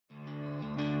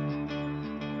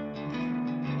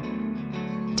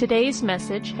Today's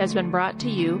message has been brought to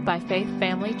you by Faith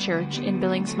Family Church in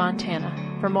Billings, Montana.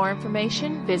 For more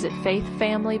information, visit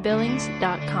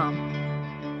faithfamilybillings.com.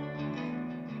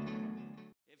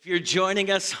 If you're joining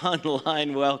us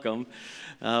online, welcome.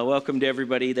 Welcome to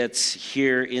everybody that's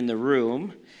here in the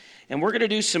room. And we're going to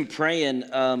do some praying.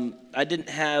 I didn't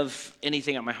have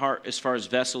anything on my heart as far as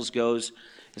vessels goes,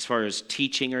 as far as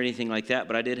teaching or anything like that,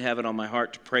 but I did have it on my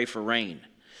heart to pray for rain.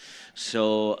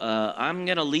 So I'm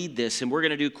going to lead this, and we're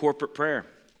going to do corporate prayer.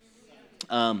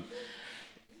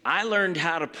 I learned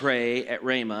how to pray at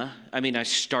Rhema. I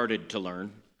started to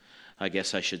learn, I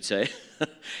guess I should say,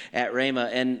 at Rhema.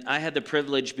 And I had the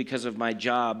privilege, because of my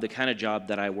job, the kind of job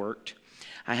that I worked,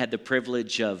 I had the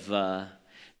privilege of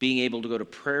being able to go to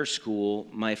prayer school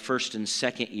my first and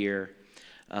second year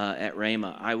at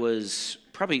Rhema. I was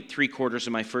probably 3/4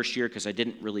 of my first year because I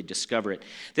didn't really discover it.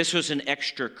 This was an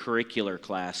extracurricular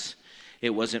class. It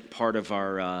wasn't part of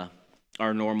our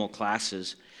normal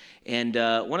classes. And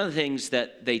one of the things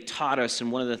that they taught us,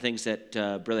 and one of the things that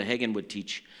Brother Hagen would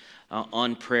teach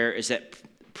on prayer, is that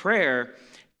prayer,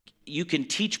 you can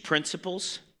teach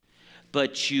principles,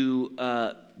 but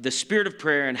the spirit of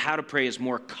prayer and how to pray is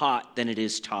more caught than it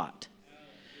is taught.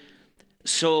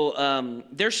 So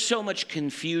there's so much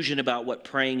confusion about what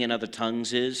praying in other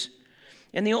tongues is.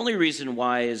 And the only reason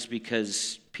why is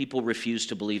because people refuse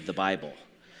to believe the Bible.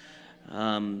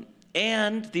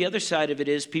 And the other side of it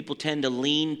is people tend to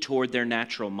lean toward their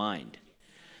natural mind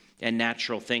and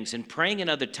natural things. And praying in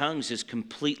other tongues is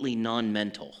completely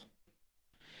non-mental.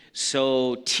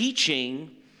 So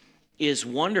teaching is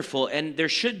wonderful, and there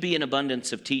should be an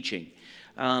abundance of teaching.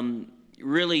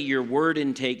 Really, your word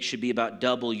intake should be about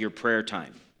double your prayer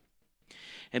time.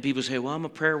 And people say, well, I'm a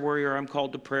prayer warrior, I'm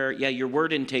called to prayer. Yeah, your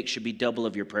word intake should be double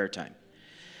of your prayer time.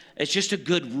 It's just a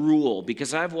good rule,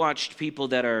 because I've watched people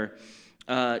that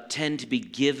tend to be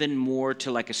given more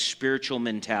to like a spiritual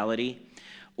mentality,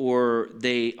 or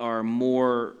they are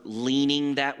more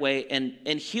leaning that way.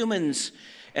 And humans,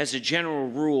 as a general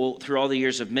rule, through all the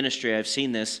years of ministry, I've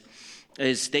seen this,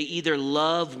 is they either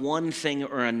love one thing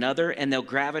or another, and they'll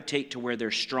gravitate to where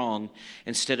they're strong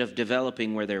instead of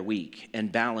developing where they're weak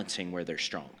and balancing where they're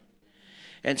strong.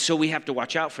 And so we have to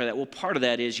watch out for that. Well, part of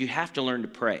that is you have to learn to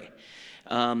pray.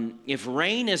 If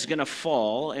rain is going to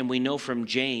fall, and we know from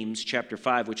James chapter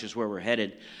 5, which is where we're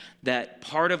headed, that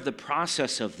part of the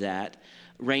process of that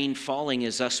rain falling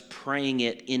is us praying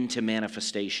it into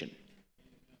manifestation.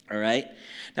 All right?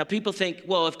 Now, people think,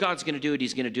 well, if God's going to do it,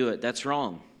 he's going to do it. That's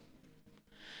wrong.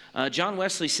 John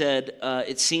Wesley said,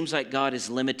 it seems like God is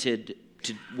limited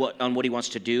to what he wants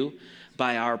to do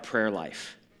by our prayer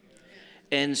life.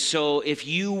 And so if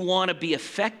you want to be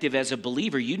effective as a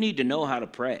believer, you need to know how to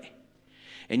pray.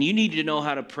 And you need to know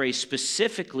how to pray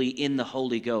specifically in the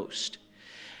Holy Ghost.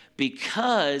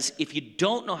 Because if you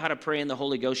don't know how to pray in the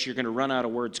Holy Ghost, you're going to run out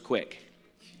of words quick.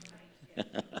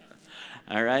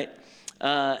 All right?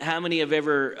 How many have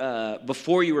ever,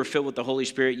 before you were filled with the Holy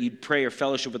Spirit, you'd pray or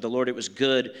fellowship with the Lord, it was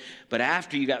good, but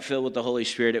after you got filled with the Holy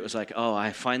Spirit, it was like, oh,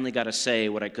 I finally got to say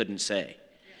what I couldn't say.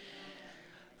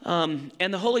 And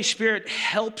the Holy Spirit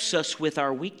helps us with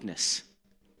our weakness.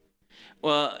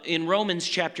 Well, in Romans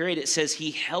chapter 8, it says he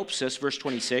helps us, verse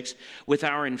 26, with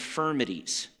our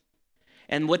infirmities.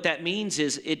 And what that means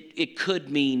is it could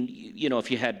mean,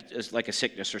 if you had like a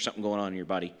sickness or something going on in your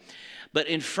body. But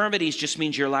infirmities just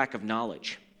means your lack of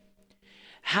knowledge.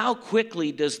 How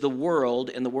quickly does the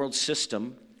world and the world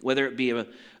system, whether it be a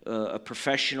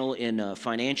professional in a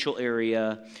financial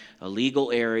area, a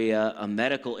legal area, a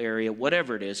medical area,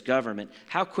 whatever it is, government,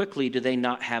 how quickly do they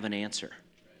not have an answer?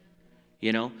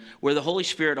 Where the Holy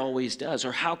Spirit always does.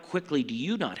 Or how quickly do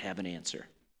you not have an answer?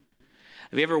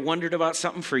 Have you ever wondered about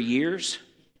something for years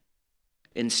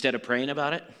instead of praying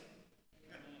about it?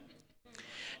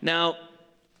 Now,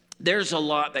 there's a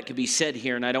lot that could be said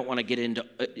here, and I don't want to get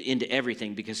into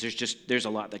everything because there's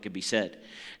a lot that could be said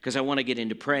because I want to get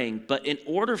into praying. But in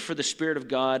order for the Spirit of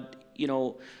God,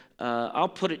 I'll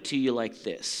put it to you like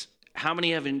this. How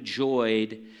many have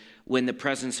enjoyed when the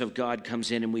presence of God comes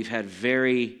in and we've had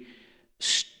very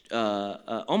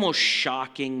almost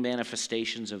shocking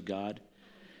manifestations of God?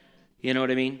 You know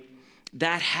what I mean?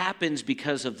 That happens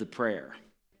because of the prayer.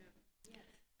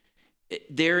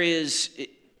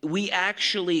 We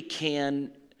actually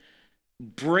can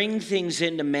bring things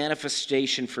into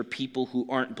manifestation for people who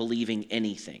aren't believing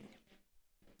anything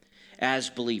as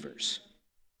believers.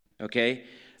 Okay?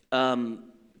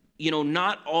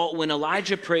 Not all, when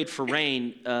Elijah prayed for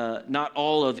rain, not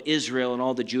all of Israel and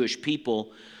all the Jewish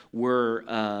people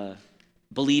were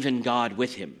believing God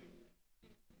with him.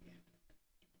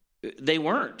 They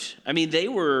weren't. They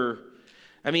were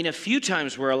I mean, a few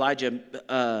times where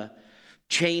Elijah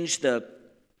changed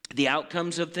the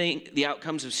outcomes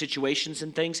of situations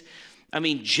and things. I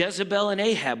mean, Jezebel and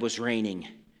Ahab was reigning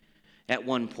at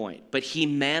one point, but he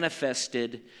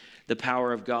manifested the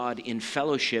power of God in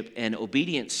fellowship and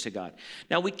obedience to God.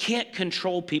 Now, we can't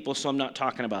control people, so I'm not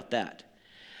talking about that.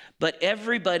 But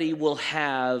everybody will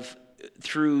have,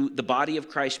 through the body of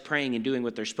Christ praying and doing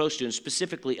what they're supposed to, and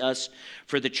specifically us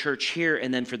for the church here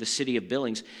and then for the city of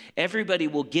Billings, everybody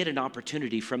will get an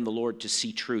opportunity from the Lord to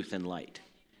see truth and light.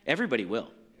 Everybody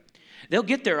will. They'll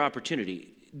get their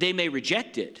opportunity. They may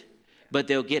reject it, but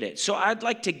they'll get it. So I'd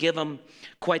like to give them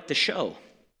quite the show.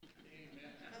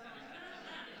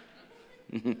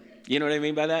 You know what I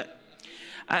mean by that?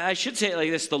 I should say it like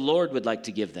this: the Lord would like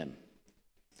to give them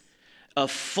a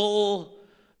full,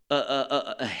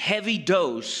 a heavy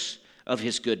dose of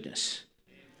his goodness.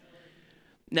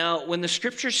 Now, when the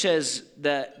scripture says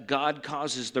that God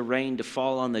causes the rain to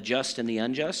fall on the just and the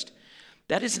unjust,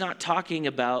 that is not talking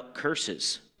about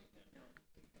curses.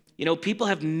 You know, people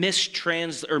have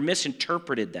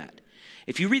misinterpreted that.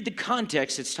 If you read the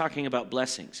context, it's talking about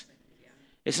blessings.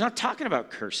 It's not talking about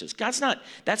curses.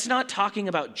 That's not talking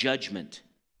about judgment.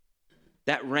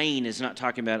 That rain is not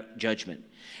talking about judgment.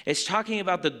 It's talking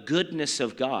about the goodness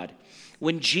of God.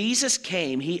 When Jesus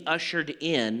came, he ushered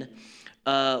in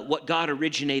what God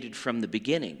originated from the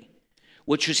beginning,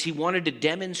 which was he wanted to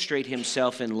demonstrate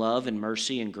himself in love and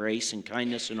mercy and grace and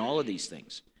kindness and all of these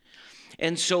things.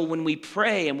 And so when we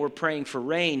pray and we're praying for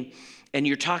rain and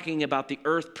you're talking about the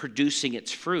earth producing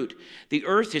its fruit, the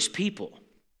earth is people.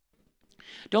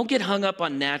 Don't get hung up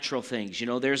on natural things. You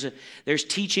know, there's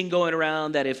teaching going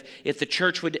around that if the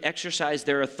church would exercise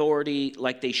their authority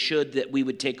like they should, that we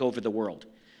would take over the world.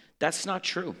 That's not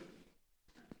true.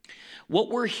 What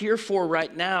we're here for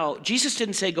right now, Jesus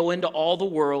didn't say go into all the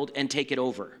world and take it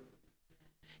over.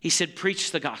 He said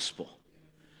preach the gospel.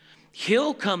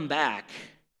 He'll come back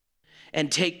and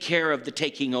take care of the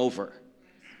taking over.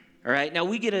 All right? Now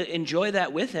we get to enjoy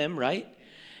that with him, right?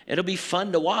 It'll be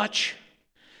fun to watch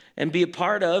and be a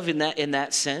part of in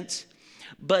that sense.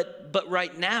 But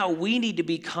right now, we need to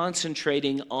be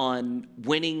concentrating on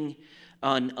winning,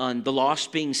 on the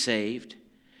lost being saved,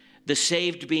 the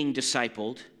saved being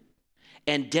discipled,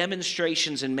 and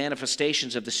demonstrations and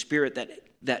manifestations of the Spirit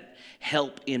that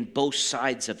help in both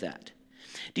sides of that.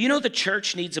 Do you know the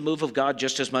church needs a move of God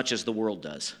just as much as the world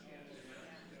does?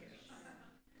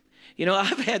 You know,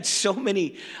 I've read so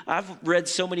many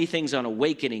things on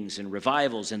awakenings and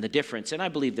revivals and the difference, and I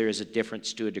believe there is a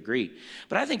difference to a degree.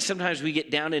 But I think sometimes we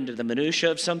get down into the minutia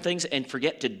of some things and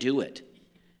forget to do it.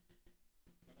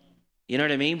 You know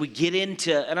what I mean? We get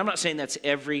into, and I'm not saying that's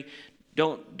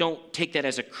don't take that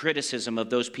as a criticism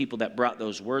of those people that brought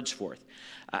those words forth.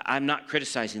 I'm not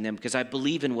criticizing them because I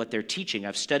believe in what they're teaching.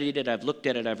 I've studied it, I've looked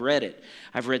at it, I've read it.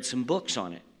 I've read some books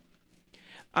on it.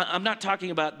 I'm not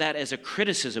talking about that as a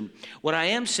criticism. What I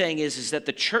am saying is that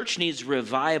the church needs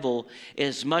revival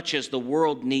as much as the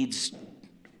world needs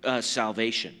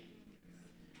salvation.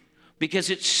 Because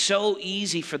it's so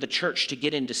easy for the church to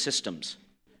get into systems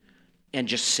and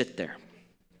just sit there.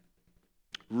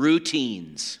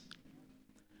 Routines.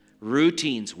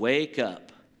 Wake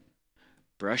up.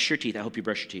 Brush your teeth. I hope you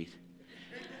brush your teeth.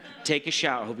 Take a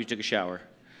shower. I hope you took a shower.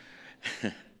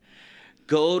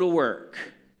 Go to work.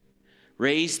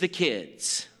 Raise the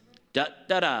kids, in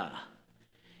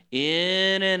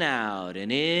and out,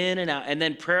 and in and out. And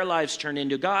then prayer lives turn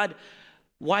into, God,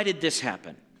 why did this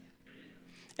happen?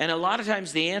 And a lot of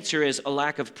times the answer is a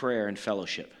lack of prayer and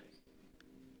fellowship.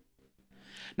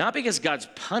 Not because God's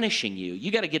punishing you.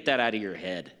 You got to get that out of your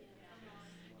head.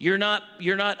 You're not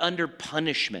under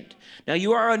punishment. Now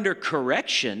you are under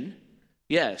correction,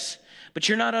 yes, but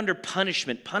you're not under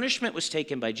punishment. Punishment was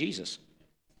taken by Jesus,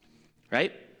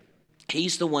 right?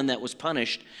 He's the one that was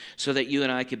punished so that you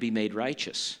and I could be made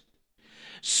righteous.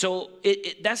 So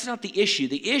that's not the issue.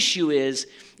 The issue is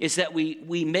that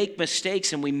we make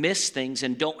mistakes and we miss things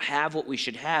and don't have what we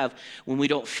should have when we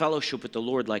don't fellowship with the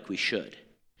Lord like we should.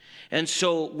 And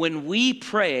so when we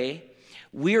pray,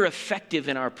 we're effective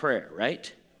in our prayer,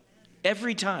 right?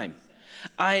 Every time.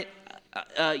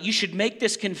 You should make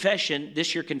this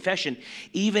your confession,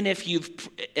 even if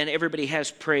and everybody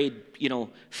has prayed,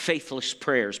 faithless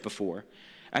prayers before.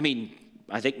 I mean,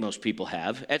 I think most people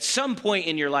have. At some point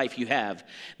in your life you have.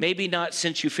 Maybe not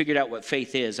since you figured out what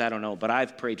faith is, I don't know, but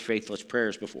I've prayed faithless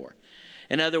prayers before.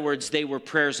 In other words, they were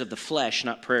prayers of the flesh,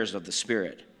 not prayers of the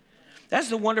Spirit. That's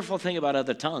the wonderful thing about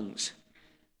other tongues.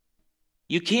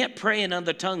 You can't pray in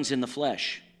other tongues in the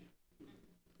flesh.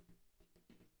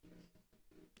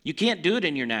 You can't do it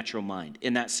in your natural mind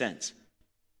in that sense.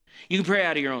 You can pray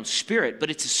out of your own spirit, but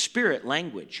it's a spirit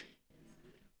language,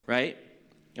 right?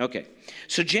 Okay.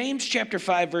 So James chapter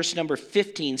 5, verse number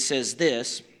 15 says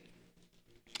this.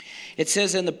 It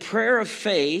says, and the prayer of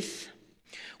faith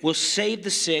will save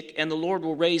the sick, and the Lord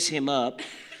will raise him up.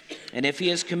 And if he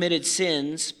has committed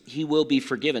sins, he will be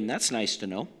forgiven. That's nice to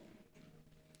know.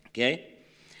 Okay.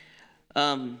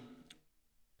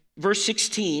 Verse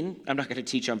 16, I'm not going to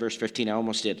teach on verse 15. I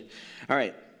almost did. All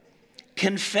right.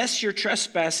 Confess your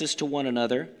trespasses to one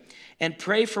another and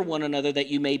pray for one another that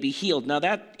you may be healed. Now,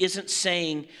 that isn't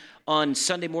saying on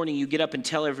Sunday morning you get up and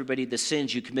tell everybody the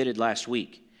sins you committed last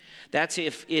week. That's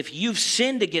if you've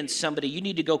sinned against somebody, you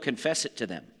need to go confess it to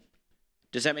them.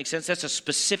 Does that make sense? That's a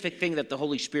specific thing that the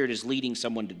Holy Spirit is leading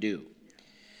someone to do.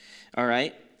 All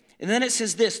right? And then it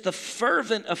says this, the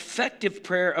fervent, effective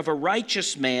prayer of a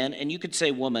righteous man, and you could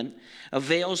say woman,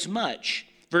 avails much.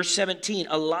 Verse 17,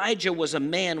 Elijah was a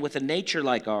man with a nature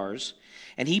like ours,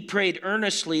 and he prayed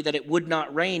earnestly that it would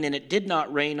not rain, and it did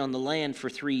not rain on the land for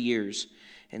 3 years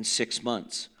and 6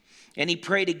 months. And he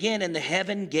prayed again, and the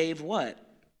heaven gave what?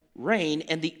 Rain,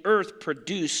 and the earth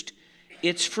produced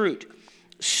its fruit.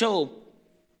 So,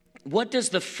 what does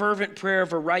the fervent prayer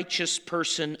of a righteous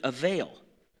person avail?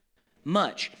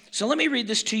 Much. So let me read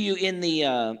this to you in the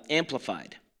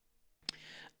Amplified.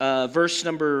 Verse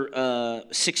number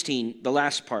 16, the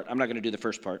last part. I'm not going to do the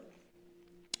first part.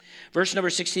 Verse number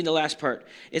 16, the last part.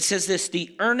 It says this,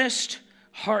 the earnest,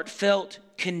 heartfelt,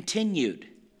 continued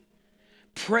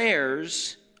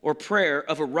prayers or prayer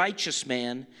of a righteous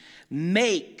man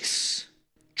makes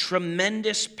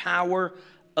tremendous power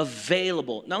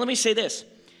available. Now let me say this.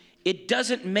 It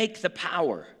doesn't make the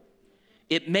power.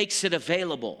 It makes it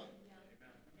available.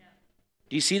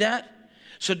 Do you see that?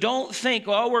 So don't think,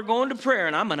 oh, we're going to prayer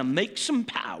and I'm going to make some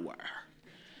power.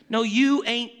 No, you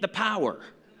ain't the power.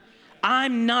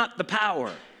 I'm not the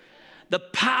power. The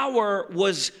power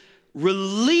was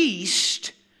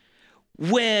released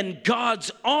when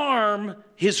God's arm,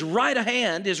 his right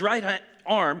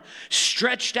arm,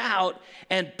 stretched out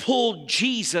and pulled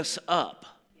Jesus up.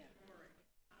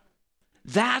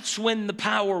 That's when the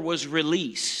power was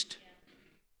released.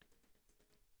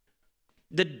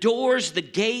 The doors, the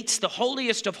gates, the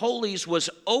holiest of holies was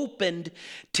opened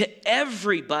to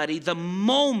everybody the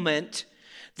moment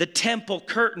the temple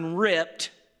curtain ripped.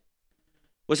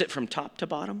 Was it from top to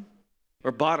bottom?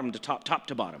 Or bottom to top, top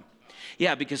to bottom?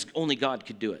 Yeah, because only God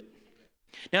could do it.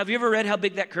 Now, have you ever read how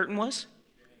big that curtain was?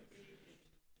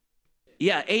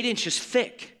 Yeah, 8 inches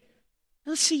thick.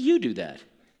 Let's see you do that.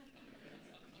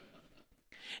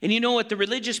 And you know what the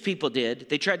religious people did?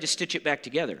 They tried to stitch it back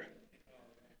together.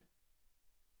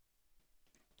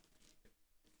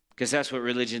 Because that's what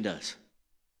religion does,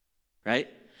 right?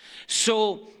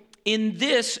 So in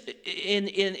this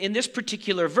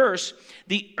particular verse,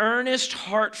 the earnest,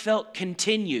 heartfelt,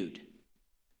 continued.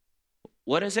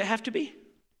 What does it have to be?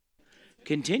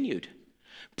 Continued.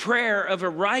 Prayer of a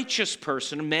righteous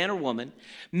person, a man or woman,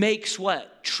 makes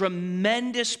what?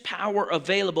 Tremendous power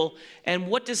available. And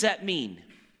what does that mean?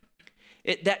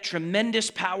 That tremendous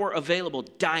power available,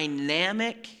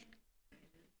 dynamic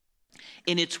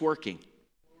in its working.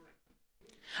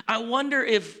 I wonder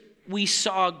if we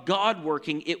saw God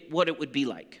working, what it would be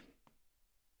like.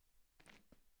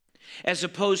 As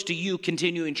opposed to you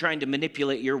continuing trying to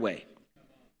manipulate your way.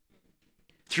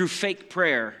 Through fake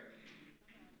prayer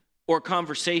or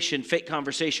fake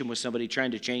conversation with somebody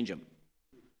trying to change them.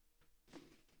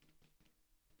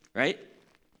 Right?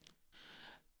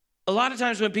 A lot of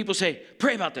times when people say,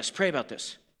 pray about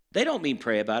this, they don't mean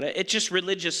pray about it. It's just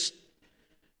religious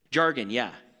jargon,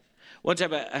 yeah. One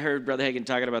time I heard Brother Hagin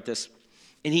talking about this,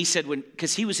 and he said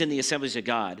because he was in the Assemblies of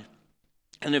God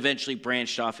and eventually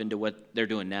branched off into what they're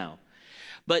doing now.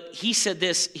 But he said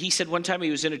this, he said one time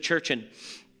he was in a church and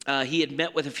he had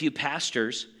met with a few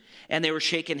pastors and they were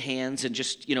shaking hands and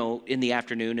just, in the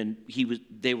afternoon, and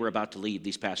they were about to leave,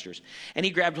 these pastors. And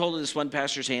he grabbed hold of this one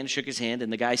pastor's hand, shook his hand,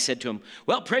 and the guy said to him,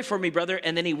 well, pray for me, brother.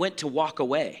 And then he went to walk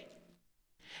away.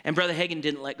 And Brother Hagin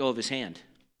didn't let go of his hand.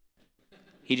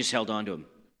 He just held on to him.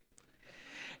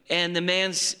 And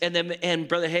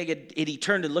Brother Hagin, he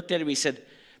turned and looked at him. He said,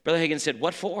 Brother Hagin said,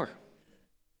 what for?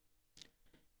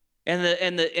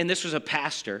 And this was a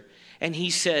pastor. And he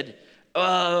said,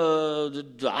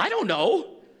 I don't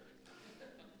know.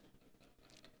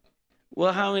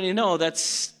 Well, how many know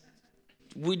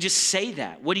we just say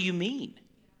that. What do you mean?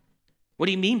 What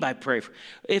do you mean by pray?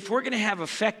 If we're going to have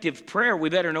effective prayer, we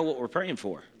better know what we're praying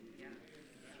for.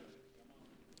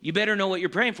 You better know what you're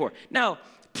praying for. Now,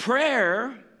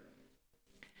 prayer,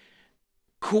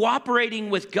 cooperating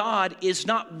with God, is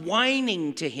not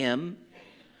whining to him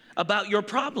about your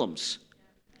problems.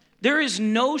 There is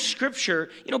no scripture.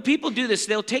 People do this.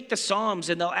 They'll take the Psalms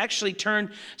and they'll actually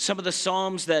turn some of the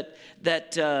Psalms that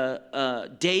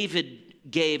David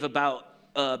gave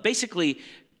about basically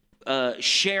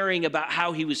sharing about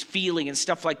how he was feeling and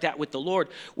stuff like that with the Lord,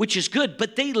 which is good.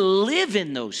 But they live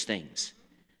in those things.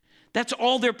 That's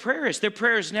all their prayer is. Their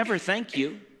prayer is never thank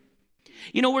you.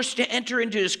 We're to enter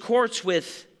into his courts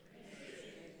with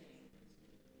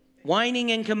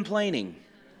whining and complaining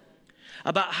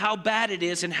about how bad it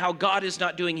is and how God is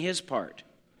not doing his part.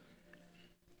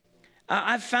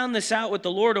 I've found this out with the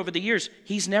Lord over the years.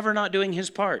 He's never not doing his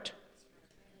part.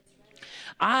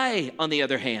 I, on the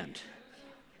other hand,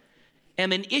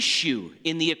 am an issue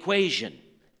in the equation.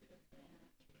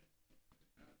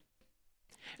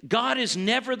 God is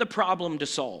never the problem to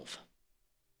solve.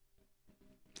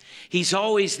 He's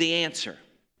always the answer.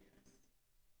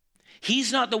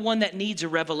 He's not the one that needs a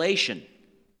revelation.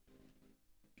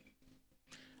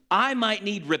 I might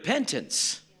need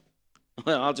repentance.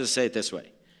 Well, I'll just say it this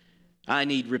way. I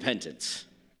need repentance.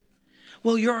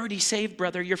 Well, you're already saved,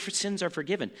 brother. Your sins are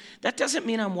forgiven. That doesn't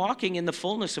mean I'm walking in the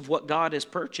fullness of what God has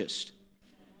purchased.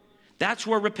 That's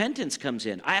where repentance comes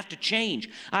in. I have to change.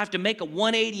 I have to make a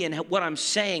 180 in what I'm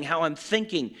saying, how I'm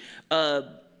thinking,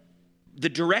 the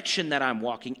direction that I'm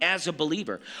walking as a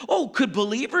believer. Oh, could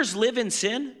believers live in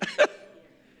sin?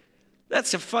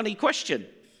 That's a funny question.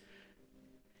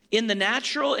 In the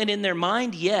natural and in their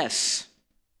mind, yes.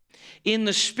 In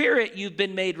the spirit, you've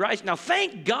been made right. Now,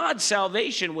 thank God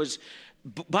salvation was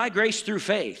by grace through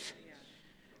faith.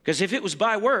 Because if it was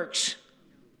by works,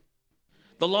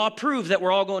 the law proved that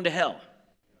we're all going to hell.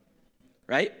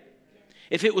 Right?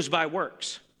 If it was by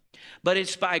works. But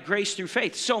it's by grace through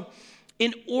faith. So,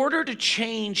 in order to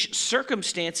change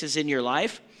circumstances in your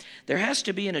life, there has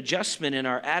to be an adjustment in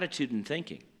our attitude and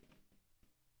thinking.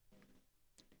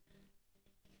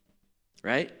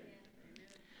 Right?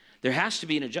 There has to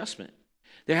be an adjustment.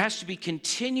 There has to be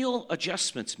continual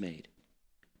adjustments made.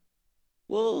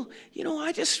 Well,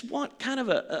 I just want kind of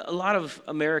a lot of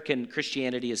American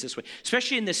Christianity is this way,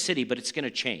 especially in this city, but it's going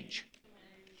to change.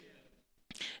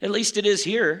 At least it is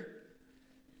here.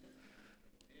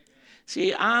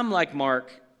 See, I'm like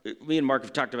Mark. Me and Mark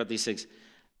have talked about these things.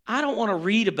 I don't want to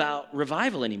read about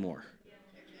revival anymore.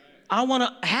 I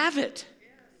want to have it.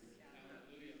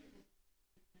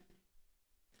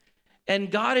 And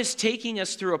God is taking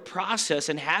us through a process,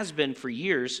 and has been for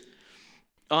years,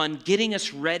 on getting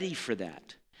us ready for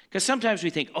that. Because sometimes we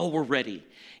think, oh, we're ready.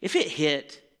 If it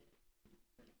hit,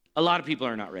 a lot of people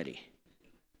are not ready.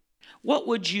 What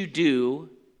would you do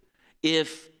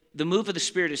if the move of the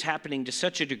Spirit is happening to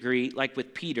such a degree, like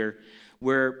with Peter,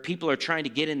 where people are trying to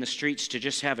get in the streets to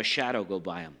just have a shadow go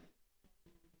by them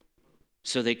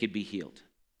so they could be healed?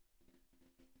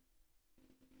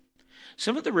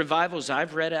 Some of the revivals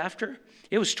I've read after,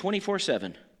 it was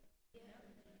 24/7.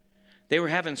 They were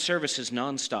having services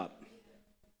nonstop.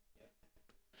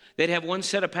 They'd have one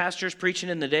set of pastors preaching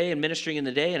in the day and ministering in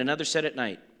the day, and another set at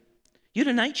night. You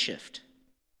had a night shift.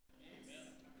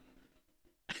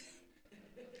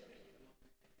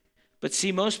 But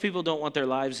see, most people don't want their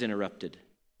lives interrupted.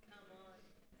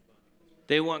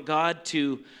 They want God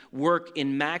to work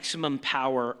in maximum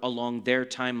power along their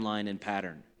timeline and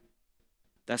pattern.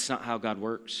 That's not how God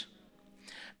works.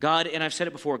 God, and I've said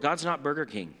it before, God's not Burger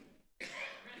King.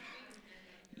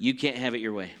 You can't have it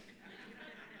your way.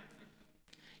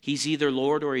 He's either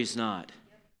Lord or he's not.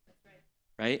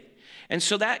 Right? And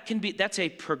so that's a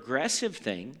progressive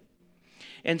thing.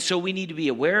 And so we need to be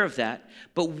aware of that.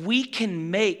 But we can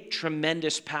make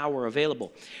tremendous power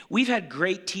available. We've had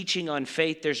great teaching on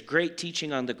faith. There's great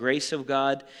teaching on the grace of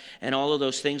God and all of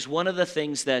those things. One of the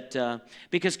things that,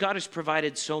 because God has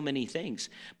provided so many things.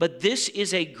 But this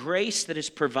is a grace that is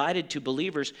provided to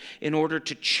believers in order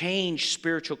to change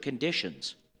spiritual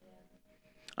conditions.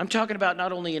 I'm talking about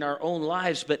not only in our own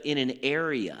lives, but in an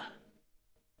area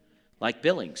like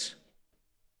Billings.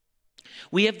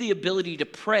 We have the ability to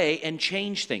pray and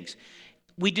change things.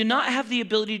 We do not have the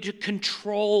ability to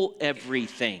control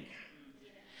everything,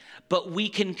 but we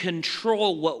can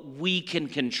control what we can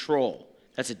control.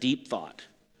 That's a deep thought,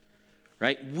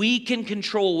 right? We can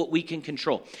control what we can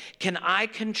control. Can I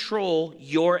control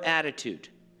your attitude?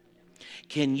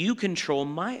 Can you control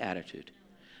my attitude?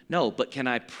 No, but can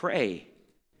I pray?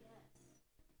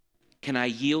 Can I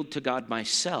yield to God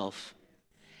myself,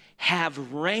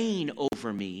 have reign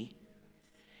over me,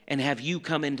 and have you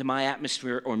come into my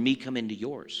atmosphere or me come into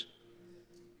yours?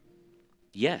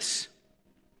 Yes.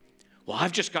 Well,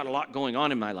 I've just got a lot going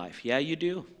on in my life. Yeah, you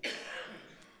do.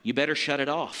 You better shut it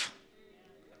off.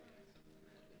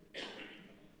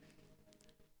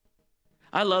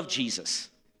 I love Jesus.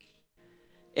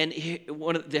 And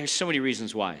there's so many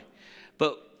reasons why.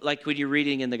 But like when you're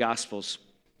reading in the Gospels,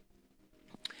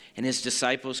 and his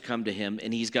disciples come to him,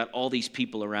 and he's got all these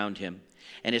people around him,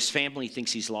 and his family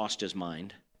thinks he's lost his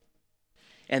mind,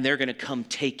 and they're going to come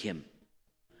take him,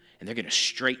 and they're going to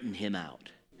straighten him out,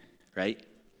 right?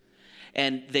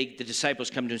 And the disciples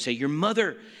come to him and say, your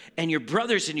mother and your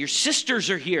brothers and your sisters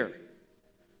are here.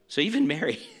 So even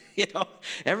Mary,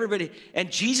 everybody. And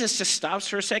Jesus just stops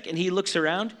for a second, and he looks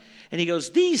around, and he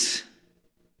goes, these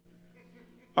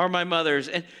are my mothers.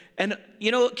 And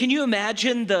can you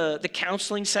imagine the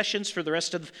counseling sessions for the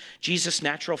rest of Jesus'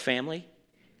 natural family?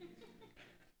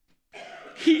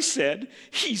 He said,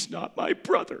 he's not my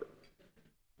brother.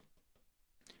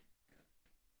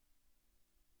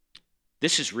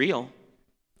 This is real.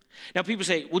 Now people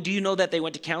say, well, do you know that they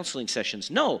went to counseling sessions?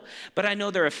 No, but I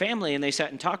know they're a family and they sat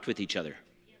and talked with each other.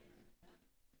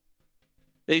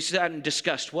 They sat and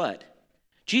discussed what?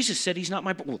 Jesus said he's not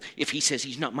my brother. Well, if he says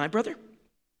he's not my brother,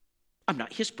 I'm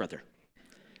not his brother.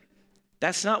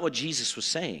 That's not what Jesus was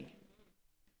saying.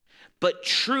 But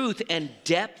truth and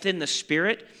depth in the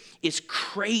Spirit is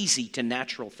crazy to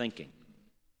natural thinking.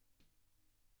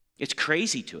 It's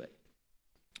crazy to it.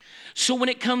 So when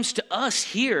it comes to us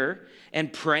here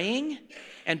and praying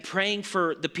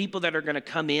for the people that are going to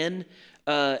come in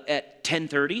at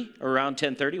 10:30, around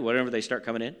 10:30, whatever they start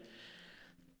coming in,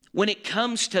 when it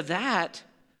comes to that,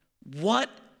 what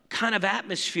kind of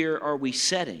atmosphere are we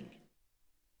setting?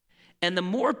 And the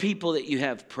more people that you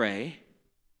have pray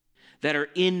that are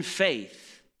in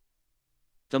faith,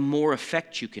 the more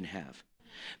effect you can have.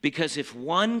 Because if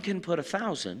one can put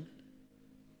 1,000,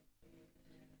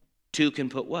 two can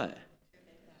put what?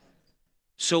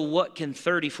 So what can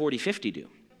 30, 40, 50 do?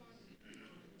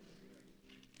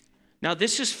 Now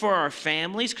this is for our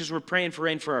families, because we're praying for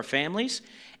rain for our families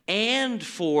and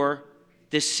for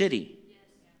this city,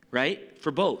 right?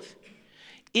 For both.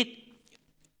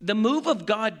 The move of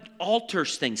God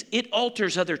alters things. It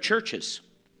alters other churches.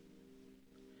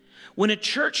 When a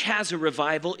church has a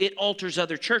revival, it alters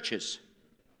other churches.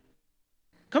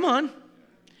 Come on.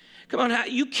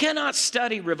 You cannot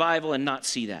study revival and not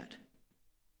see that.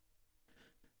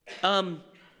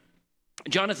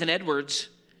 Jonathan Edwards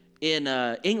in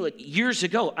England years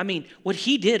ago, what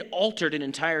he did altered an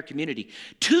entire community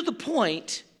to the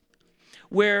point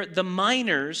where the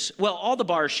miners, all the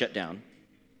bars shut down.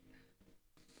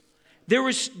 There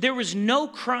was no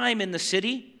crime in the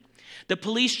city. The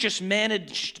police just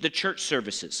managed the church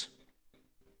services.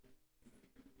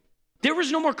 There was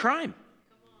no more crime.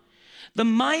 The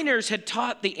miners had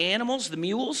taught the animals, the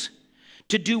mules,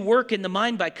 to do work in the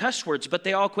mine by cuss words, but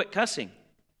they all quit cussing.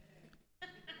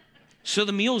 So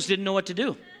the mules didn't know what to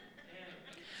do.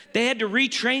 They had to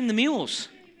retrain the mules.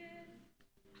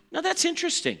 Now that's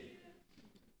interesting.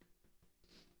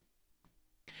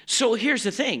 So here's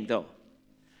the thing, though.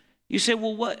 You say,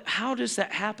 well, how does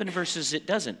that happen versus it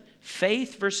doesn't?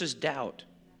 Faith versus doubt.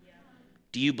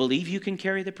 Do you believe you can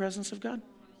carry the presence of God?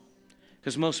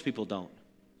 Because most people don't.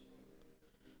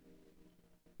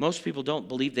 Most people don't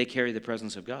believe they carry the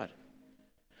presence of God.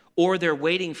 Or they're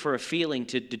waiting for a feeling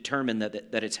to determine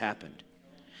that it's happened.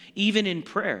 Even in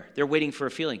prayer, they're waiting for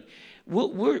a feeling.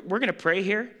 We're going to pray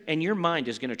here, and your mind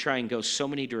is going to try and go so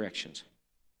many directions.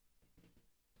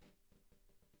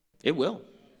 It will.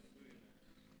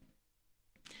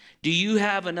 Do you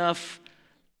have enough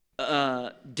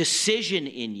decision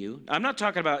in you? I'm not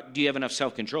talking about do you have enough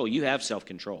self-control. You have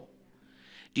self-control.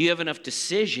 Do you have enough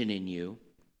decision in you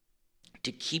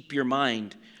to keep your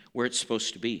mind where it's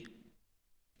supposed to be,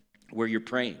 where you're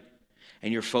praying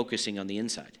and you're focusing on the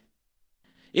inside?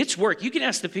 It's work. You can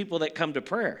ask the people that come to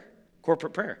prayer,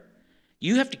 corporate prayer.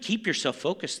 You have to keep yourself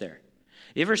focused there.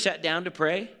 You ever sat down to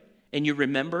pray and you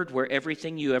remembered where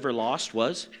everything you ever lost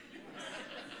was?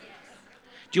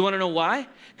 Do you want to know why?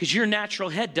 Because your natural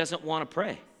head doesn't want to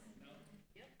pray.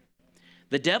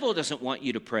 The devil doesn't want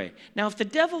you to pray. Now, if the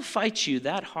devil fights you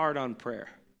that hard on prayer,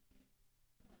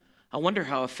 I wonder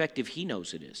how effective he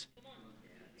knows it is.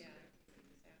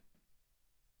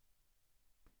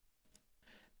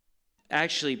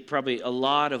 Actually, probably a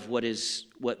lot of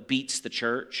what beats the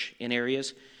church in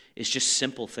areas is just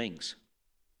simple things.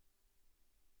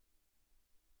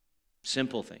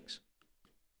 Simple things.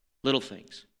 Little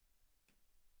things.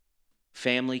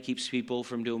 Family keeps people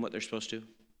from doing what they're supposed to.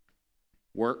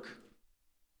 Work.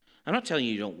 I'm not telling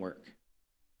you don't work.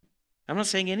 I'm not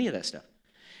saying any of that stuff.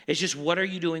 It's just, what are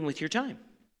you doing with your time?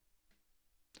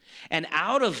 And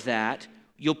out of that,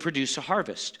 you'll produce a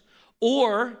harvest.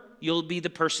 Or you'll be the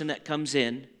person that comes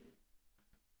in,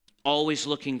 always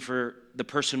looking for the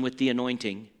person with the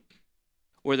anointing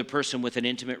or the person with an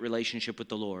intimate relationship with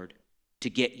the Lord to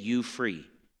get you free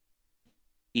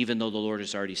even though the Lord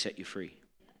has already set you free.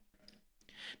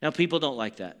 Now, people don't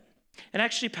like that. And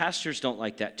actually, pastors don't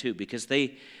like that too, because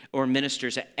or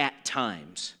ministers at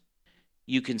times,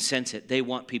 you can sense it. They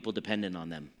want people dependent on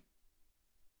them.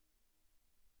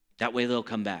 That way they'll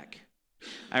come back.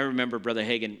 I remember Brother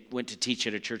Hagin went to teach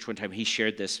at a church one time. He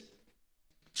shared this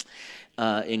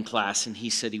in class, and he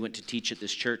said he went to teach at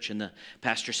this church, and the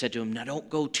pastor said to him, now don't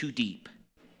go too deep.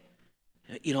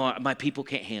 You know, my people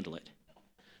can't handle it.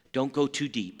 Don't go too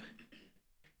deep.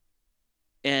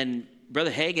 And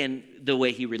Brother Hagin, the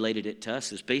way he related it to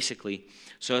us is basically,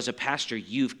 so as a pastor,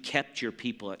 you've kept your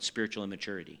people at spiritual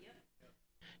immaturity.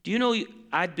 Do you know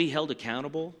I'd be held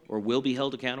accountable or will be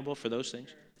held accountable for those things?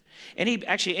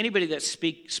 Anybody that's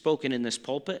spoken in this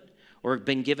pulpit or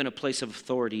been given a place of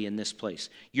authority in this place,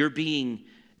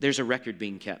 there's a record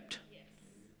being kept.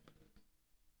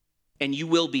 And you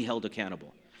will be held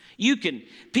accountable.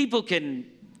 People can,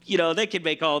 they can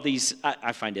make all these,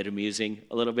 I find it amusing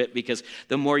a little bit, because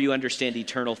the more you understand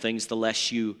eternal things, the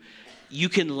less you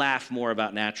can laugh more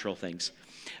about natural things.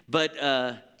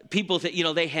 But people,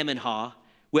 they hem and haw.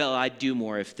 Well, I'd do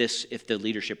more if the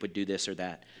leadership would do this or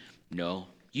that. No,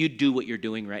 you do what you're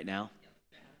doing right now.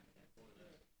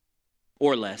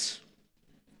 Or less.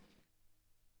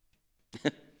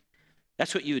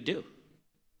 That's what you would do.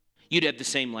 You'd have the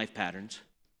same life patterns.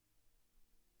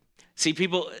 See,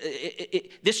 people,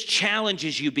 this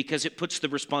challenges you because it puts the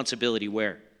responsibility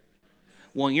where?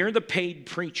 Well, you're the paid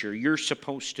preacher. You're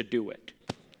supposed to do it.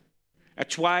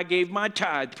 That's why I gave my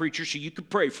tithe, preacher, so you could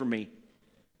pray for me.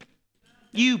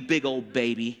 You big old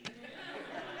baby.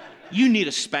 You need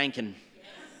a spanking.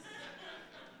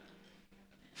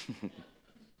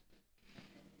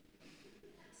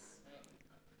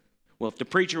 Well, if the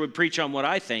preacher would preach on what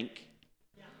I think,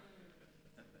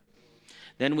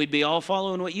 then we'd be all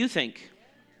following what you think.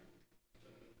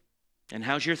 And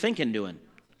how's your thinking doing?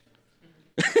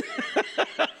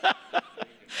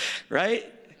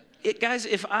 Right? Guys,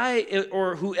 if I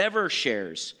or whoever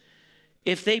shares,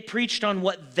 if they preached on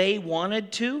what they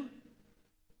wanted to,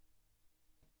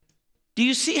 do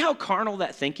you see how carnal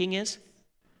that thinking is?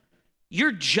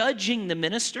 You're judging the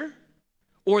minister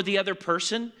or the other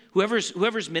person,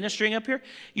 whoever's ministering up here.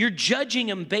 You're judging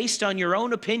them based on your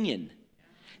own opinion.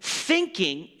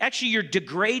 Thinking, actually you're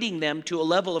degrading them to a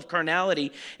level of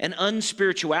carnality and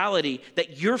unspirituality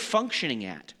that you're functioning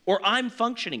at, or I'm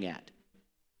functioning at.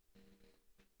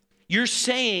 You're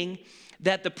saying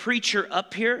that the preacher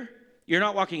up here, you're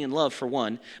not walking in love for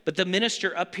one, but the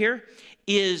minister up here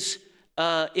is,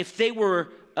 if they were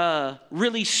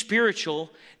really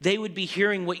spiritual, they would be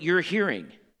hearing what you're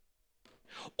hearing.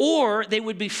 Or they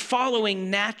would be following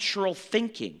natural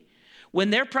thinking. When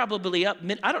they're probably up,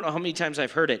 I don't know how many times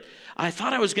I've heard it. I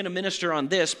thought I was going to minister on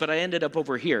this, but I ended up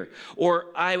over here. Or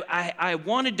I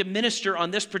wanted to minister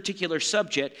on this particular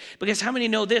subject, because how many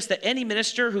know this, that any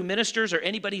minister who ministers or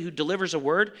anybody who delivers a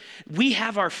word, we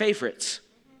have our favorites.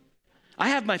 I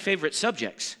have my favorite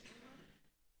subjects.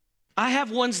 I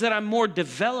have ones that I'm more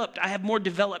developed, I have more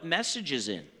developed messages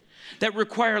in that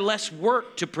require less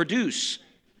work to produce.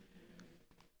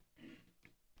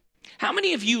 How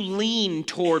many of you lean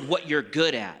toward what you're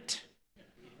good at?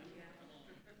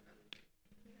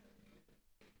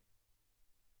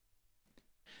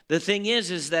 The thing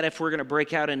is that if we're going to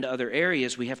break out into other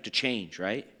areas, we have to change,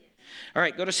 right? All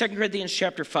right, go to 2 Corinthians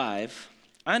chapter 5.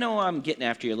 I know I'm getting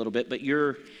after you a little bit, but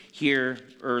you're here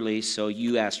early, so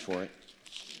you asked for it.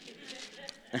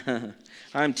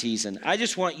 I'm teasing. I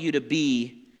just want you to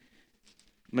be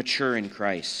mature in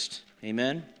Christ.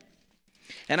 Amen?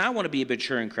 And I want to be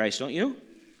mature in Christ, don't you?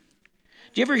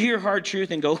 Do you ever hear hard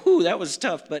truth and go, ooh, that was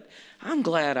tough, but I'm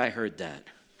glad I heard that,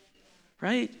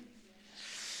 right?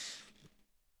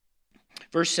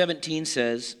 Verse 17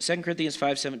 says, 2 Corinthians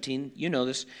 5:17, you know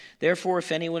this. Therefore,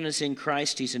 if anyone is in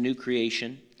Christ, he's a new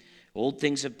creation. Old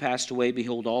things have passed away.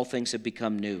 Behold, all things have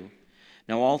become new.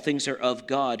 Now all things are of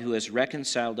God, who has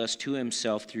reconciled us to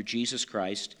himself through Jesus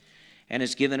Christ and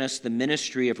has given us the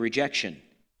ministry of rejection.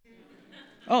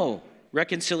 Oh,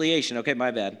 reconciliation. Okay,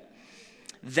 my bad.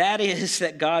 That is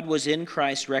that God was in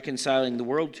Christ reconciling the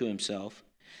world to himself.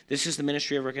 This is the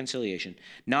ministry of reconciliation,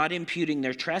 not imputing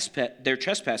their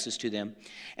trespasses to them,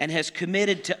 and has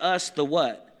committed to us the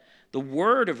what? The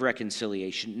word of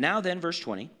reconciliation. Now then, verse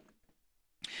 20.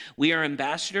 We are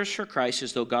ambassadors for Christ,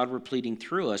 as though God were pleading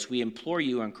through us. We implore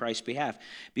you on Christ's behalf,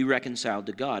 be reconciled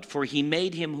to God. For he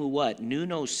made him who what? Knew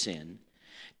no sin,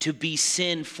 to be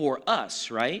sin for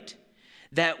us, right?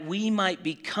 That we might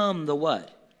become the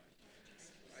what?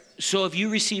 So if you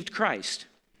received Christ,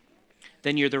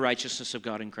 then you're the righteousness of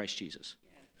God in Christ Jesus.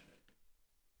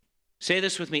 Say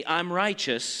this with me. I'm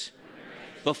righteous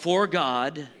before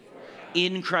God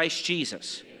in Christ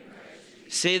Jesus.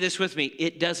 Say this with me.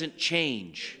 It doesn't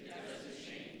change.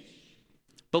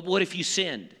 But what if you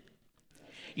sinned?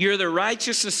 You're the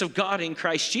righteousness of God in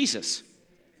Christ Jesus.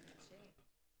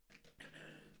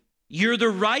 You're the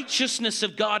righteousness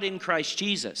of God in Christ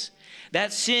Jesus.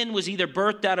 That sin was either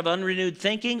birthed out of unrenewed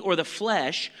thinking or the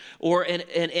flesh or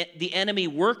the enemy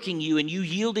working you and you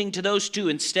yielding to those two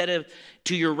instead of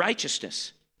to your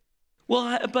righteousness.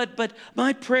 Well, but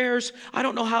my prayers, I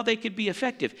don't know how they could be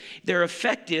effective. They're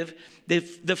effective.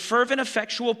 The fervent,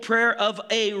 effectual prayer of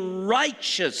a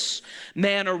righteous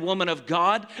man or woman of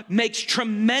God makes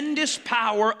tremendous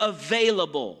power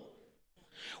available.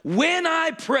 When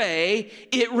I pray,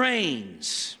 it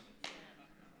rains.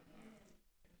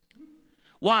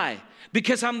 Why?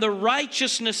 Because I'm the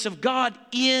righteousness of God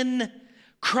in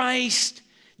Christ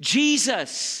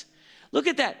Jesus. Look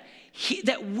at that.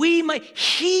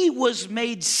 He was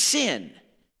made sin.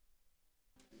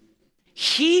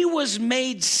 He was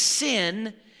made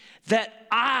sin that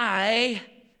I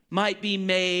might be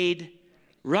made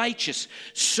righteous.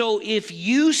 So if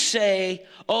you say,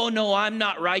 oh no, I'm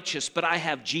not righteous, but I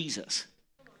have Jesus,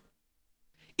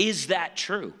 is that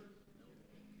true?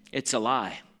 It's a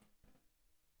lie.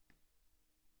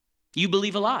 You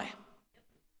believe a lie.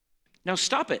 Now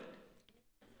stop it.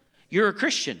 You're a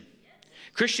Christian.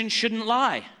 Christians shouldn't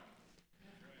lie.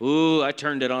 Ooh, I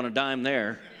turned it on a dime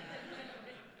there.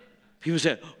 People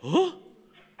say, oh,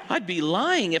 I'd be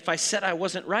lying if I said I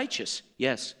wasn't righteous.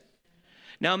 Yes.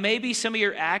 Now maybe some of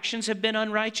your actions have been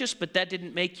unrighteous, but that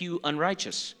didn't make you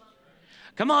unrighteous.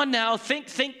 Come on now, think,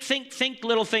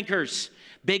 little thinkers,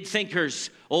 big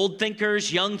thinkers, old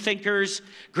thinkers, young thinkers,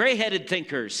 gray-headed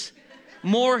thinkers,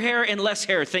 more hair and less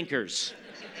hair thinkers.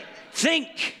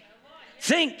 Think.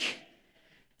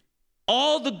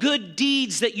 All the good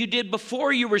deeds that you did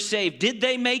before you were saved, did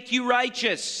they make you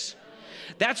righteous?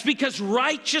 That's because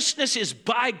righteousness is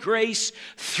by grace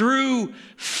through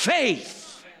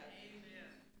faith.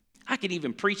 I can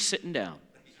even preach sitting down.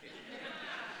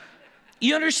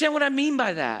 You understand what I mean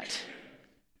by that?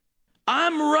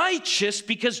 I'm righteous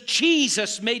because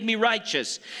Jesus made me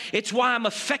righteous. It's why I'm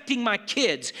affecting my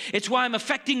kids. It's why I'm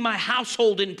affecting my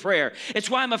household in prayer. It's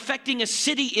why I'm affecting a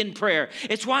city in prayer.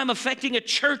 It's why I'm affecting a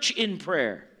church in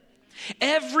prayer.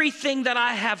 Everything that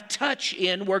I have touch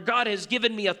in, where God has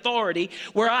given me authority,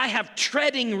 where I have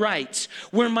treading rights,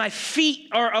 where my feet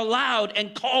are allowed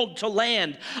and called to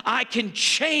land, I can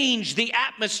change the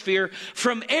atmosphere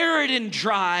from arid and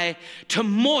dry to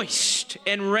moist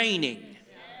and raining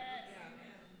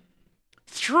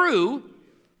through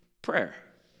prayer,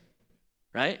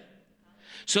 right?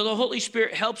 So the Holy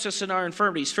Spirit helps us in our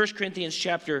infirmities. 1 Corinthians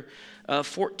chapter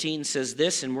 14 says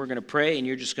this, and we're going to pray, and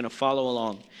you're just going to follow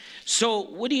along. So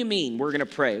what do you mean we're going to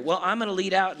pray? Well, I'm going to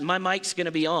lead out, and my mic's going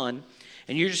to be on,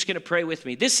 and you're just going to pray with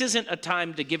me. This isn't a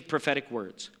time to give prophetic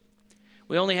words.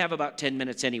 We only have about 10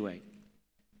 minutes anyway.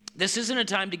 This isn't a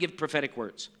time to give prophetic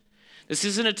words. This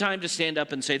isn't a time to stand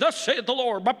up and say, thus saith the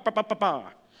Lord, ba, ba, ba, ba, ba.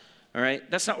 All right?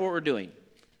 That's not what we're doing.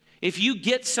 If you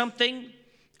get something,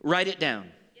 write it down.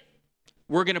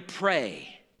 We're going to pray.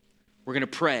 We're going to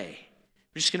pray.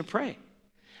 We're just going to pray.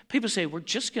 People say, we're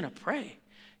just going to pray.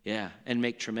 Yeah, and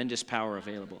make tremendous power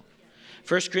available.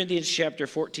 1 Corinthians chapter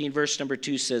 14, verse number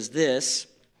 2 says this,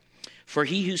 for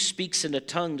he who speaks in a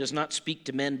tongue does not speak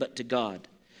to men but to God.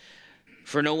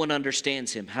 For no one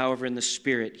understands him. However, in the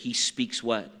Spirit, he speaks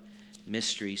what?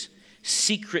 Mysteries.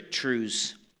 Secret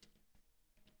truths.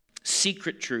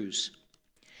 Secret truths.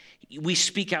 We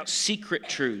speak out secret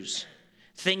truths.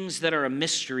 Things that are a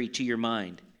mystery to your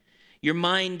mind. Your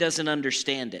mind doesn't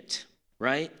understand it,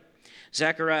 right?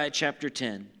 Zechariah chapter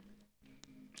 10.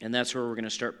 And that's where we're going to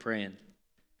start praying.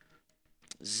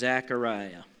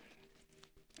 Zechariah,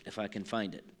 if I can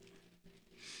find it.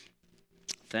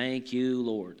 Thank you,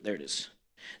 Lord. There it is.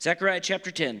 Zechariah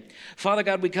chapter 10. Father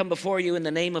God, we come before you in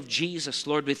the name of Jesus.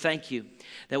 Lord, we thank you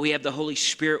that we have the Holy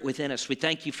Spirit within us. We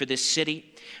thank you for this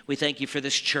city. We thank you for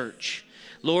this church.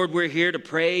 Lord, we're here to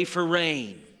pray for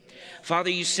rain.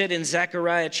 Father, you said in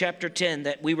Zechariah chapter 10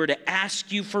 that we were to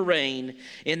ask you for rain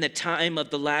in the time of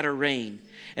the latter rain.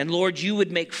 And Lord, you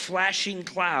would make flashing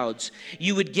clouds.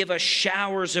 You would give us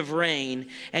showers of rain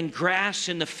and grass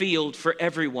in the field for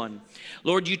everyone.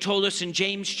 Lord, you told us in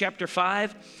James chapter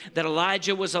 5 that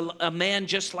Elijah was a man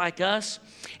just like us.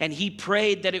 And he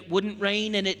prayed that it wouldn't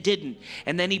rain, and it didn't.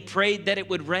 And then he prayed that it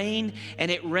would rain,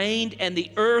 and it rained, and the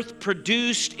earth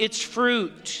produced its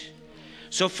fruit.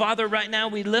 So, Father, right now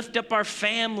we lift up our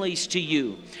families to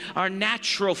you, our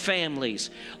natural families.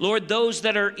 Lord, those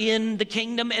that are in the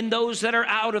kingdom and those that are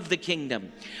out of the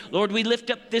kingdom. Lord, we lift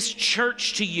up this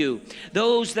church to you,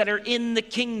 those that are in the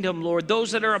kingdom, Lord,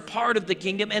 those that are a part of the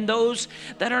kingdom and those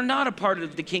that are not a part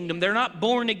of the kingdom. They're not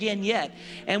born again yet.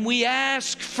 And we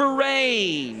ask for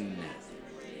rain.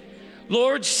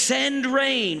 Lord, send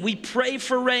rain. We pray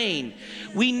for rain.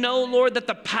 We know, Lord, that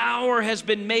the power has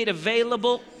been made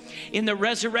available in the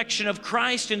resurrection of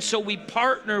Christ, and so we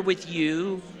partner with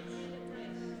you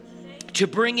to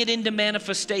bring it into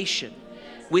manifestation.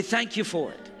 We thank you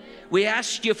for it. We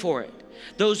ask you for it.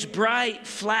 Those bright,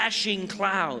 flashing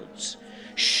clouds.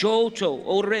 Shoto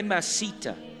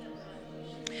oremasita.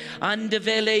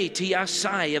 Andevele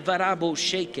tiasai varabo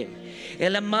sheke.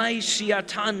 Elamaisia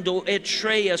tando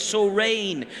etreya. So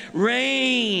rain,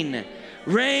 rain,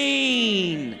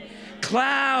 rain.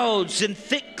 Clouds and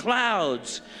thick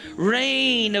clouds.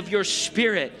 Rain of your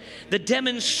Spirit. The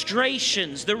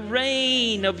demonstrations, the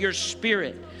rain of your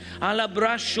Spirit.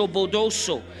 Alabrasho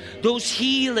bodoso. Those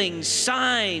healings,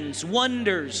 signs,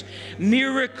 wonders,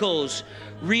 miracles.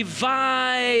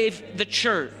 Revive the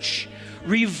church.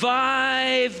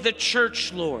 Revive the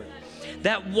church, Lord.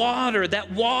 That water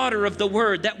of the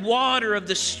Word, that water of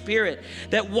the Spirit,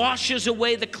 that washes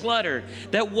away the clutter,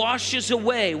 that washes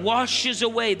away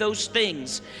those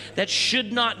things that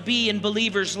should not be in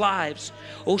believers' lives.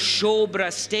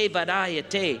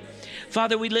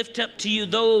 Father, we lift up to you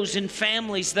those in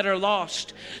families that are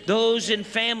lost, those in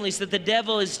families that the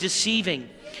devil is deceiving.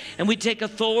 And we take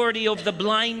authority over the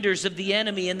blinders of the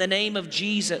enemy in the name of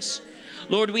Jesus.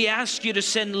 Lord, we ask you to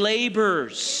send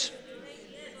laborers.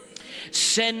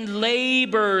 Send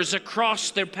laborers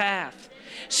across their path.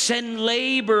 Send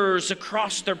laborers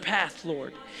across their path,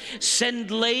 Lord.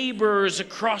 Send laborers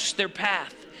across their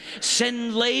path.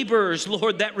 Send laborers,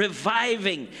 Lord, that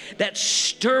reviving, that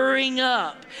stirring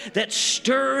up,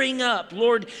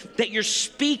 Lord, that you're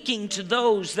speaking to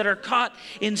those that are caught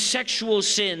in sexual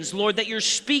sins, Lord, that you're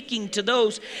speaking to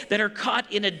those that are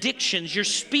caught in addictions. You're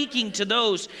speaking to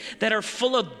those that are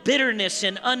full of bitterness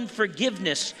and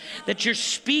unforgiveness, that you're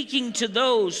speaking to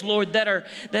those, Lord, that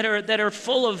are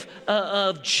full of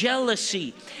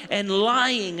jealousy and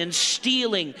lying and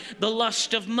stealing, the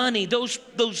lust of money, those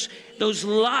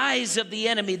lies of the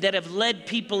enemy that have led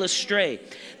people astray,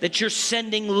 that you're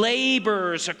sending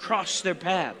laborers across their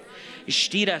path. That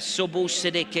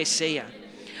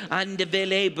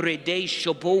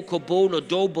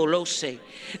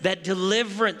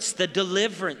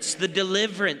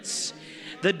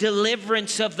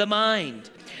deliverance of the mind,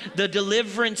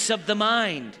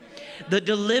 the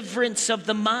deliverance of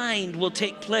the mind will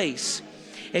take place.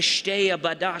 Estea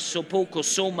badaso poco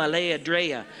soma lea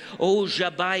drea. O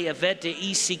jabaya vete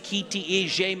isikiti e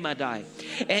gemadai.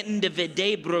 Ende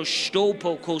vedebro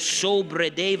stopo co sobre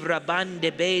devra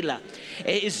bande bela.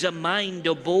 Is a mind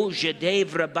o boja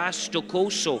devra basto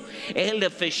coso. Ele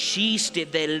feshiste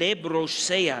velebro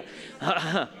sea.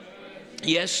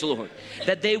 Yes, Lord,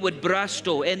 that they would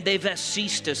brasto and they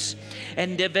vesistas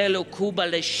and develo cuba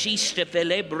le shiste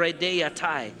velebre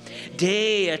deatai.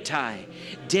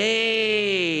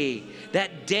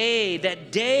 That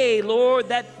day, Lord,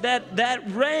 that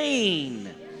rain,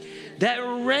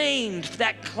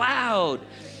 that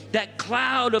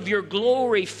cloud of your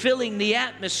glory filling the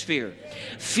atmosphere,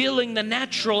 filling the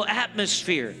natural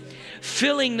atmosphere,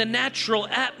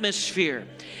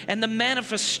 and the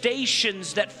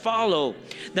manifestations that follow.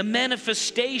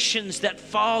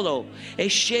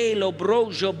 Eshelo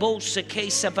brojo bolsa que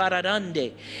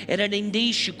savarande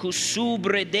erenindishu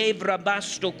kusubre devra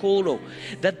basto colo.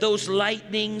 That those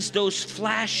lightnings, those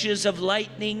flashes of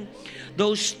lightning,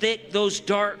 those thick, those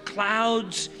dark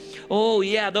clouds. Oh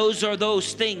yeah, those are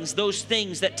those things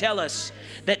that tell us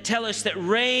that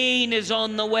rain is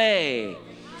on the way.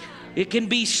 It can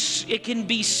be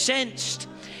sensed.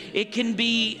 It can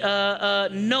be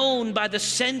known by the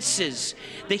senses,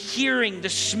 the hearing, the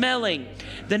smelling,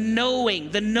 the knowing.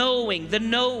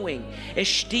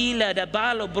 Estila da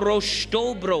balo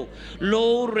brostobro,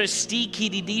 lo restiki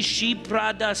di dishi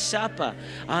prada sapa,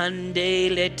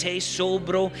 andele te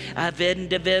sobro,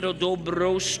 avende vero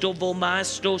dobro stovo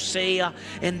masto sea,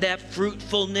 and that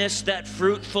fruitfulness,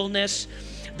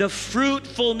 the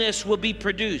fruitfulness will be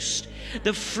produced.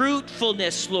 The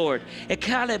fruitfulness, Lord. You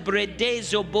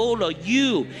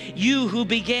who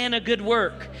began a good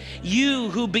work,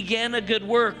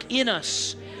 in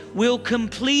us, will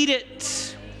complete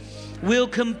it.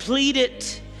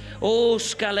 O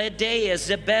scaledea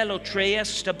zebelo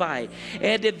treestabai,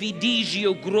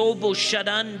 edividigio grobo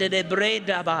shadande de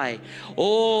bredabai.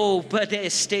 O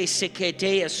padeste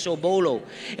seketea sobolo,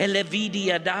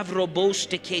 elevidia davro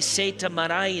boste keseta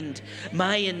marind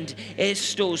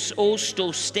estos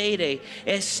osto stede,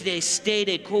 este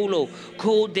stede colo,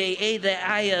 code ede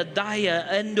aya dia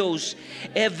endos,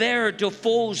 ever to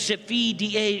fo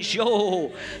sefidi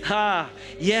ejo. Ha,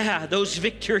 yeah, those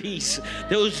victories.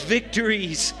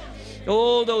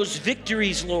 Oh, those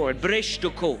victories, Lord.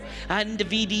 Brechtoko, and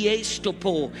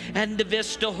vidiestopo, and the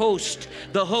vesta host,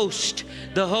 the host.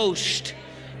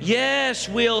 Yes,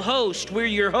 we'll host. We're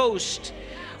your host.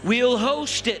 We'll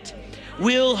host it.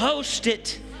 We'll host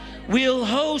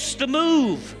the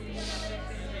move.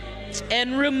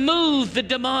 And remove the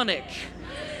demonic.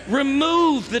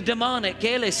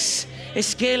 Elis.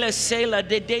 Escala sela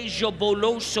de dejo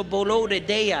boloso bolo de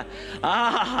dea.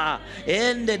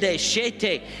 End de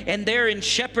shete. And there in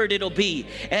Shepherd it'll be.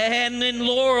 And in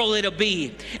Laurel it'll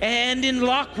be. And in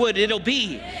Lockwood it'll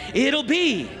be.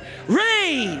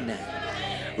 Rain.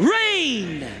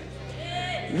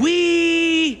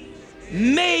 We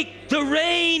make the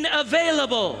rain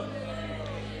available.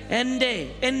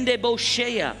 Ende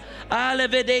boshea.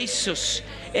 Alevedesos.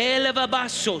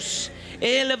 Elevabasos.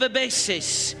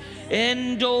 Elevabeses.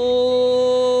 And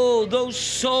oh, those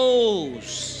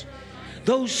souls,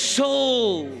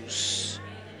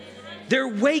 they're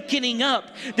wakening up.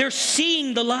 They're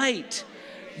seeing the light,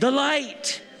 the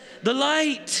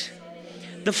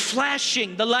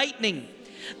flashing, the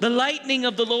lightning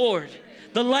of the Lord,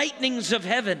 the lightnings of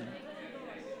heaven.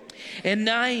 And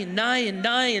dying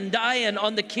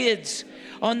on the kids,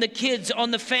 on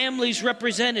the families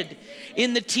represented,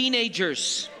 in the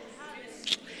teenagers,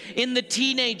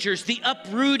 the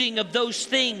uprooting of those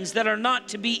things that are not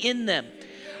to be in them.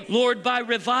 Lord, by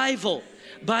revival,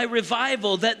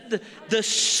 that the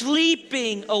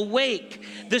sleeping awake.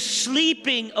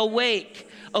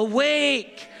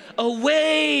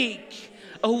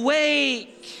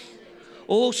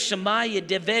 O Samaya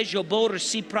devejo bor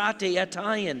si prate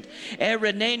atayand,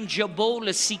 erenenjo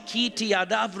bola sikiti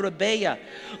adavrabeya.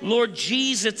 Lord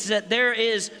Jesus, that there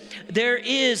is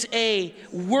a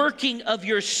working of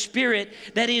your Spirit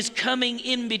that is coming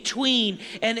in between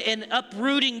and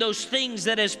uprooting those things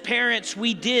that as parents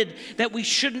we did that we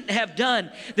shouldn't have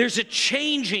done. There's a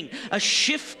changing, a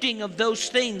shifting of those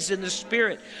things in the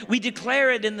Spirit. We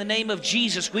declare it in the name of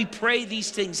Jesus. We pray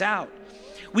these things out.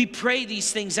 We pray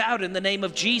these things out in the name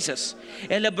of Jesus.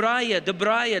 Elebraya,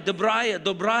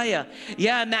 Dobraya.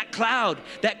 Yeah, and that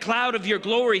cloud of your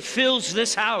glory fills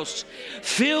this house,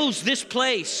 fills this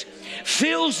place,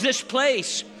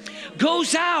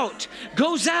 goes out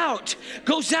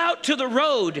to the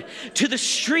road, to the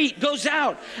street, goes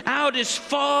out as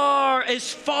far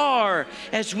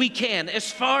as we can.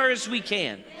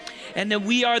 And then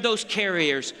we are those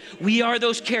carriers. The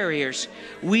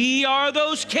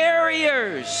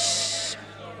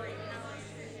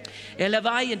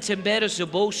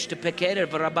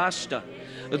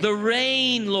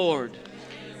rain, Lord.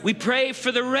 We pray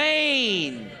for the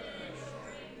rain.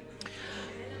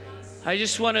 I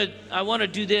want to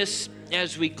do this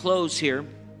as we close here.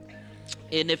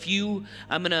 And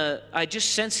I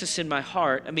just sense this in my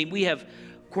heart. I mean, we have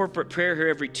corporate prayer here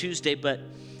every Tuesday, but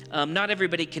not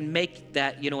everybody can make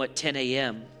that, at 10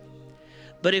 a.m.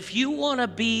 But if you want to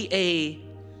be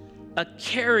a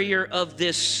carrier of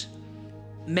this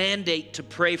mandate to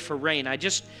pray for rain,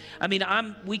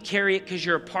 we carry it because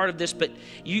you're a part of this, but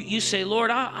you say, Lord,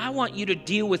 I want you to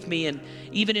deal with me, and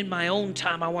even in my own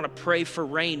time, I want to pray for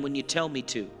rain when you tell me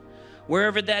to.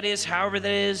 Wherever that is, however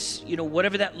that is,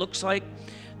 whatever that looks like.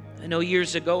 I know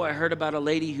years ago I heard about a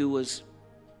lady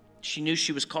she knew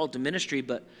she was called to ministry,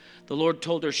 but the Lord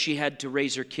told her she had to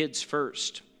raise her kids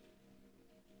first.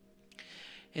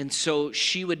 And so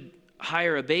she would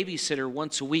hire a babysitter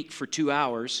once a week for 2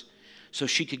 hours so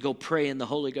she could go pray in the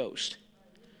Holy Ghost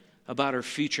about her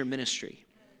future ministry.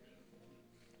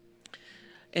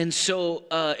 And so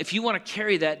if you want to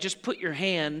carry that, just put your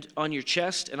hand on your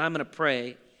chest and I'm going to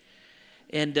pray.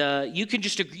 And you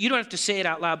don't have to say it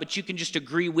out loud, but you can just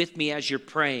agree with me as you're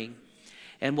praying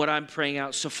and what I'm praying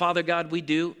out. So Father God, we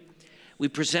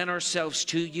present ourselves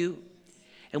to you,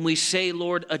 and we say,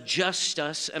 Lord, adjust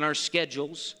us and our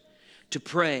schedules to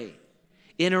pray.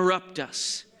 Interrupt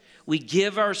us. We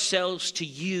give ourselves to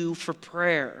you for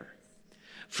prayer,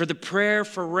 for the prayer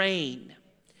for rain,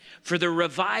 for the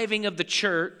reviving of the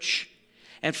church,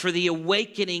 and for the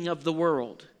awakening of the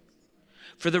world.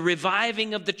 For the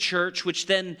reviving of the church, which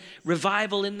then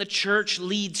revival in the church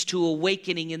leads to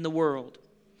awakening in the world.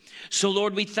 So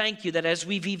Lord, we thank you that as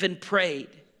we've even prayed,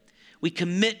 We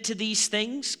commit to these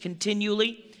things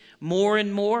continually, more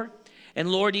and more.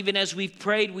 And Lord, even as we've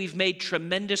prayed, we've made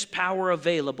tremendous power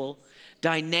available,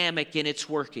 dynamic in its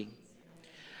working.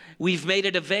 We've made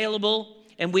it available,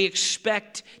 and we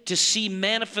expect to see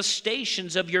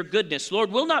manifestations of your goodness.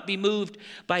 Lord, we'll not be moved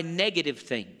by negative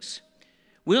things.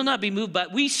 We'll not be moved by,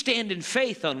 we stand in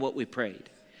faith on what we prayed.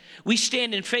 We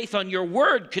stand in faith on your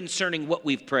word concerning what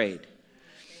we've prayed.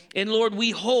 And Lord,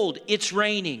 we hold, it's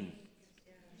raining.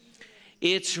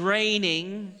 It's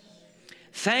raining.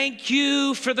 Thank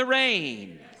you for the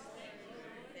rain.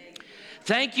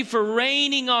 Thank you for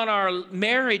raining on our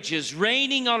marriages,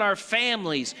 raining on our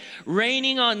families,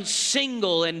 raining on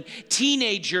single and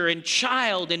teenager and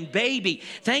child and baby.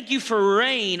 Thank you for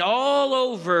rain all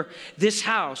over this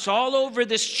house, all over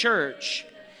this church,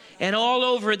 and all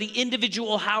over the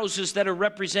individual houses that are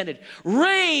represented.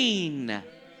 Rain!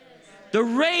 The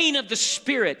reign of the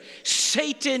Spirit.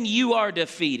 Satan, you are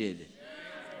defeated.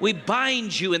 We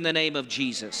bind you in the name of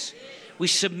Jesus. We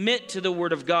submit to the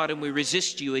word of God and we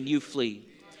resist you and you flee.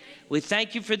 We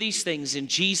thank you for these things in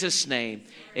Jesus' name.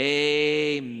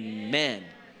 Amen.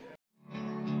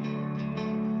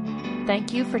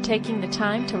 Thank you for taking the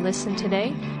time to listen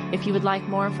today. If you would like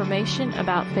more information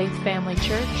about Faith Family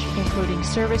Church, including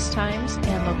service times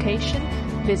and location,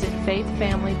 visit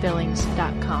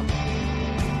faithfamilybillings.com.